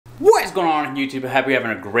is going on YouTube? I hope you're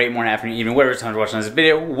having a great morning, afternoon, evening, whatever time you're watching this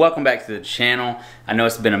video. Welcome back to the channel. I know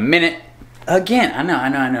it's been a minute. Again, I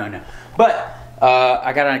know. But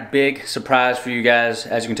I got a big surprise for you guys.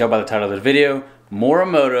 As you can tell by the title of the video,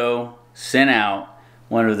 MORIMOTO sent out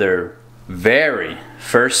one of their very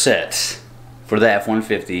first sets for the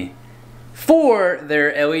F-150 for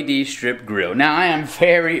their LED strip grill. Now I am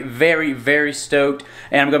very stoked,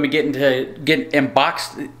 and I'm going to be getting to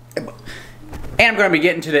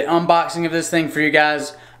the unboxing of this thing for you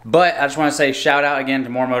guys. But I just want to say shout out again to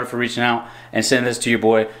MORIMOTO for reaching out and sending this to your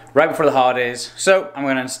boy right before the holidays. So I'm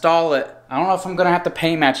going to install it. I don't know if I'm going to have to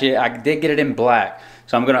paint match it. I did get it in black.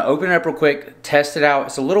 So I'm going to open it up real quick, test it out.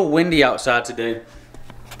 It's a little windy outside today.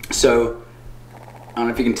 So I don't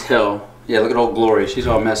know if you can tell. Yeah, look at old Glory. She's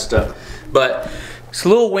all messed up. But it's a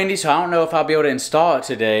little windy, so I don't know if I'll be able to install it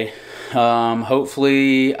today.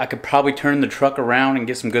 Hopefully I could probably turn the truck around and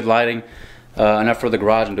get some good lighting. Enough for the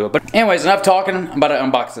garage and do it. But anyways, enough talking. I'm about to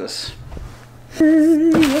unbox this.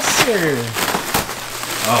 Yes, sir.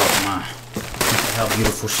 Oh my. Look at how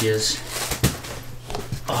beautiful she is.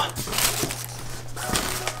 Oh.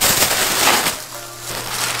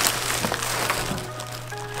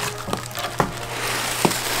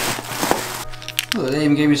 Oh, they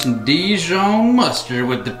even gave me some Dijon mustard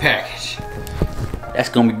with the package. That's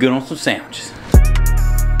gonna be good on some sandwiches.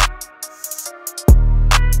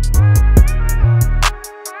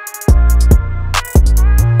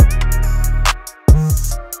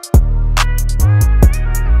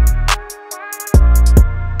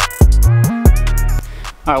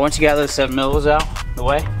 Alright, once you got those 7mm out the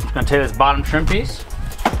way, I'm just going to take this bottom trim piece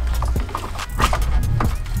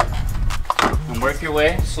and work your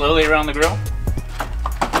way slowly around the grill.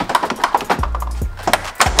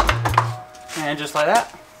 And just like that.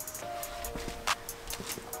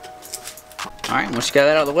 Alright, once you got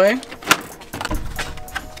that out of the way.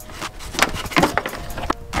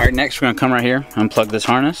 Alright, next we're going to come right here, unplug this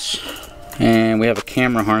harness. And we have a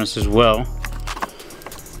camera harness as well.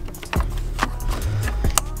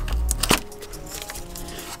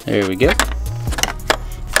 There we go.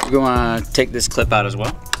 You're going to take this clip out as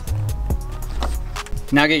well.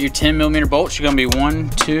 Now get your 10mm bolts. You're going to be 1,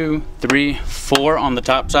 2, 3, 4 on the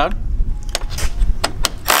top side.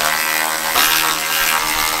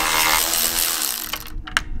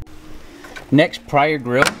 Next, pry your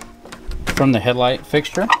grill from the headlight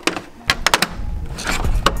fixture.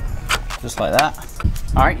 Just like that.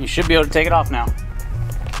 Alright, you should be able to take it off now.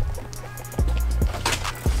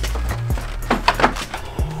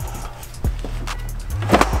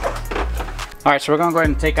 Alright, so we're going to go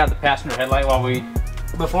ahead and take out the passenger headlight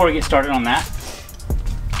before we get started on that.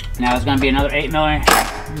 Now there's going to be another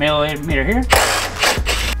 8mm here.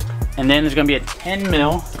 And then there's going to be a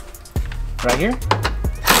 10mm right here.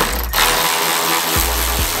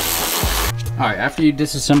 Alright, after you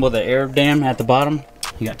disassemble the air dam at the bottom,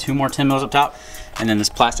 you got 2 more 10mm up top. And then this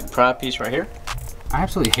plastic pry piece right here. I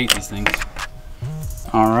absolutely hate these things.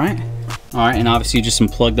 Alright, and obviously just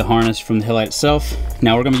unplug the harness from the headlight itself.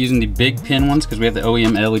 Now we're going to be using the big pin ones because we have the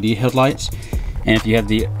OEM LED headlights. And if you have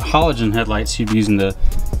the halogen headlights, you'd be using the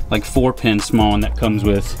like 4-pin small one that comes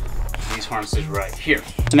with these harnesses right here.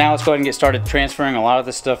 So now let's go ahead and get started transferring a lot of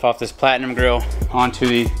this stuff off this platinum grill onto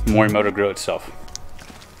the MORIMOTO grill itself.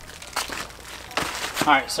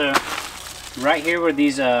 Alright, so right here where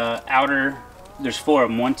these there's 4 of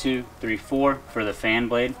them, 1, 2, 3, 4 for the fan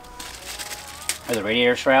blade or the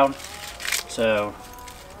radiator shroud. So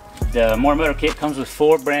the MORIMOTO kit comes with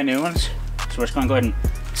 4 brand new ones. So we're just going to go ahead and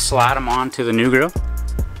slide them onto the new grill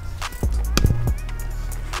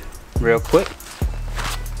real quick.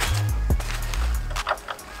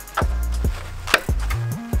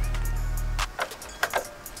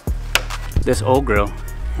 This old grill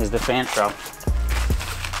is the fan shroud.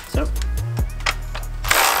 So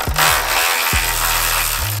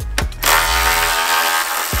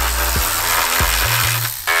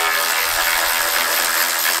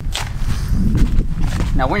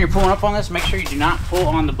now when you're pulling up on this, make sure you do not pull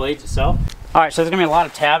on the blades itself. Alright, so there's going to be a lot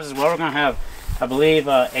of tabs as well. We're going to have, I believe,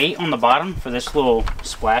 8 on the bottom for this little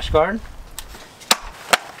splash guard.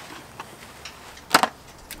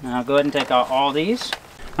 Now go ahead and take out all these.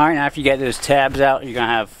 Alright, now after you get those tabs out, you're going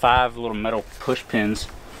to have 5 little metal push pins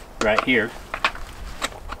right here.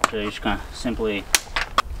 So you're just going to simply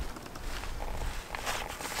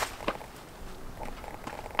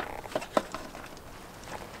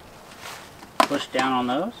push down on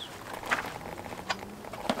those.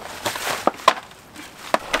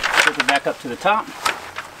 Flip it back up to the top.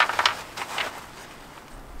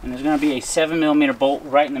 And there's going to be a 7mm bolt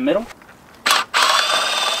right in the middle.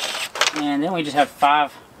 And then we just have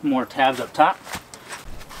 5 more tabs up top.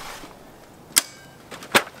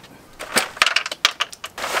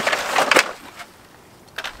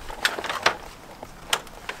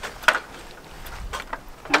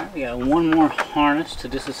 We got one more harness to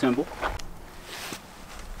disassemble.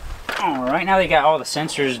 Alright, now they got all the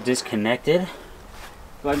sensors disconnected.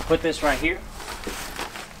 Go ahead and put this right here.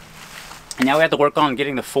 And now we have to work on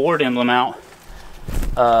getting the forward emblem out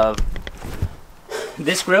of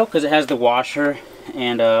this grill because it has the washer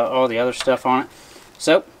and all the other stuff on it.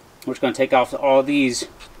 So we're just going to take off all these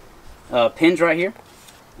pins right here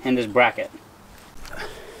and this bracket.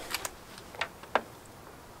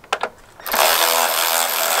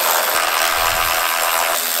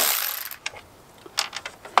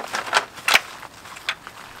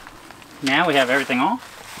 Now we have everything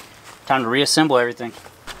off. Time to reassemble everything.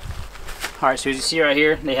 Alright, so as you see right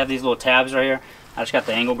here, they have these little tabs right here. I just got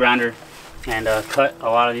the angle grinder and cut a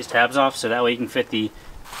lot of these tabs off so that way you can fit the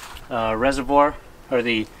reservoir or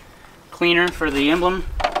the cleaner for the emblem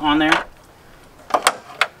on there.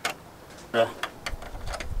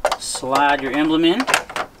 Slide your emblem in.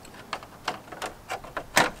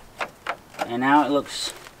 And now it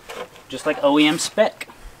looks just like OEM spec.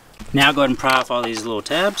 Now go ahead and pry off all these little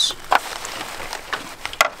tabs.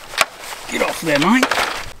 Get off of that mic.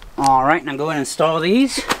 Alright, now go ahead and install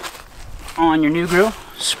these on your new grill.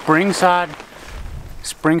 Spring side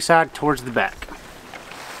towards the back.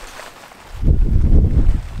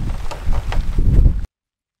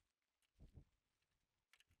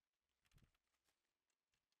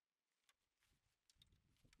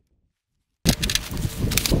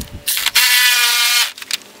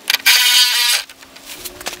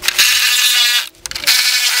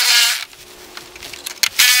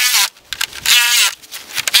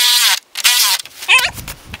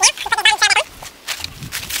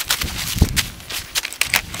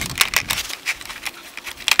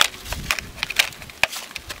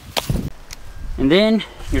 And then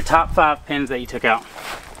your top 5 pins that you took out.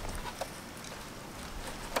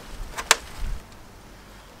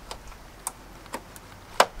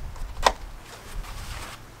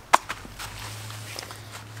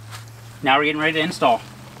 Now we're getting ready to install.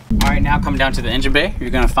 Alright, now coming down to the engine bay, you're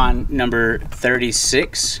going to find number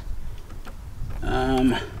 36.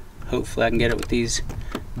 Hopefully I can get it with these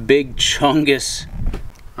big chungus.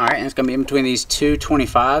 Alright, and it's going to be in between these two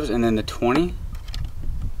 25s and then the 20.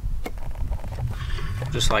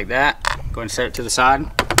 Just like that. Go ahead and set it to the side.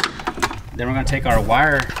 Then we're going to take our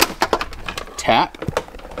wire tap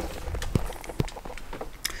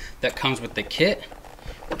that comes with the kit,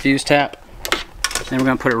 fuse tap. Then we're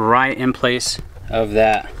going to put it right in place of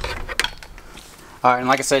that. Alright, and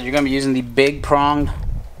like I said, you're going to be using the big pronged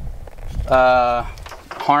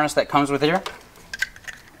harness that comes with here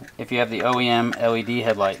if you have the OEM LED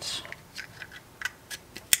headlights.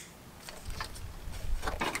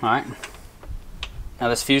 Alright. Now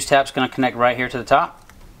this fuse tap's going to connect right here to the top.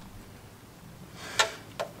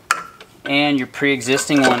 And your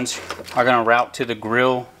pre-existing ones are going to route to the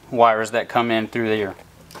grill wires that come in through there.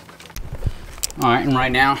 Alright, and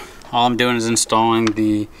right now all I'm doing is installing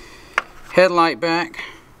the headlight back.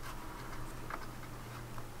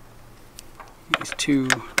 These two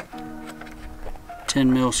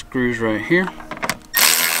 10mm screws right here.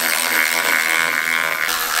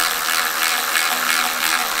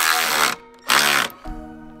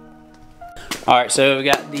 Alright, so we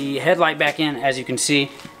got the headlight back in, as you can see,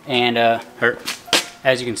 and and we're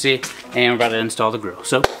about to install the grill.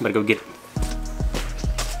 So, I'm gonna go get it.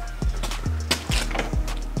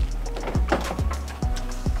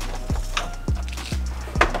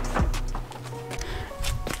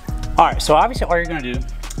 Alright, so obviously all you're gonna do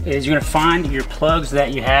is you're gonna find your plugs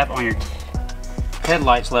that you have on your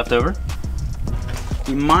headlights left over.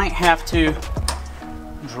 You might have to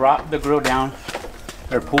drop the grill down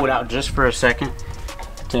or pull it out just for a second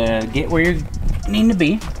to get where you need to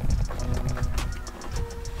be.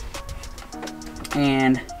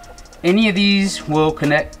 And any of these will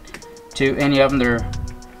connect to any of them.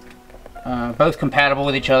 They're both compatible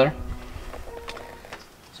with each other.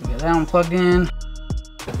 So we got that one plugged in.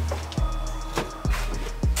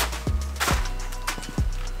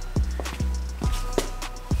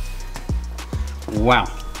 Wow,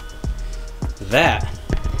 that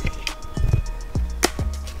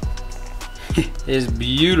is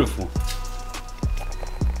beautiful.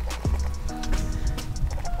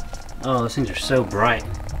 Oh, those things are so bright.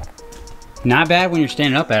 Not bad when you're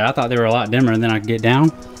standing up at it. I thought they were a lot dimmer, and then I get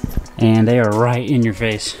down and they are right in your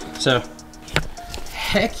face. So,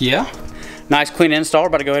 heck yeah. Nice clean install. We're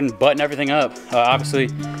about to go ahead and button everything up. Obviously,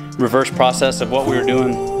 reverse process of what we were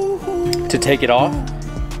doing to take it off.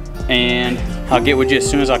 And I'll get with you as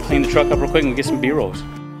soon as I clean the truck up real quick and we get some B-rolls.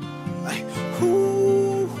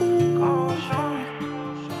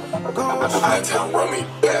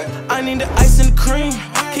 I need the ice and cream.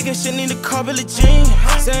 Kicking shit need a car, billet jean.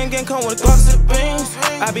 Saying gang come with a Glock to the beans.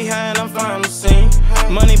 I be high and I'm fine on the scene.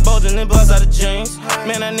 Money bulging and buzz out of jeans.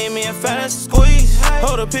 Man, I need me a fat ass squeeze.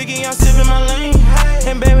 Hold a piggy, I'm sipping my lane.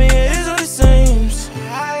 And baby, it is what it seems.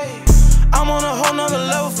 I'm on a whole nother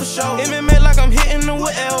level for sure. MMA like I'm hitting them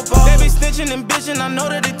with elbows. They be snitching and bitching, I know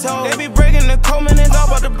that they told. They be breaking the code, man, it's all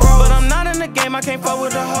about the bro. But I'm not in the game, I can't fuck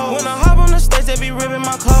with the hoe. When I hop on the stage, they be ripping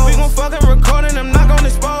my clothes. We gon' fucking record and I'm not gon'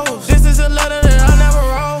 expose. This is a letter that I never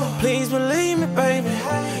wrote. Please believe me, baby.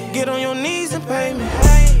 Get on your knees and pay me.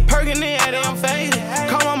 Perking the addy, I'm faded.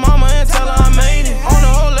 Call my mama and tell her I made it. On the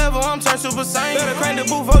whole level, I'm turned super sane. Better crank the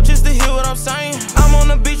booth up just to hear what I'm saying. I'm on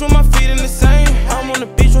the beach with my feet in the same. I'm on the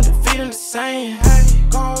beach with the feet in the same.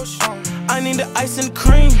 I need the ice and the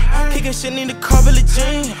cream. Kicking shit need a car, billet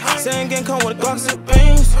jean. Saying gang come with a Glock to the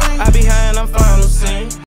beans.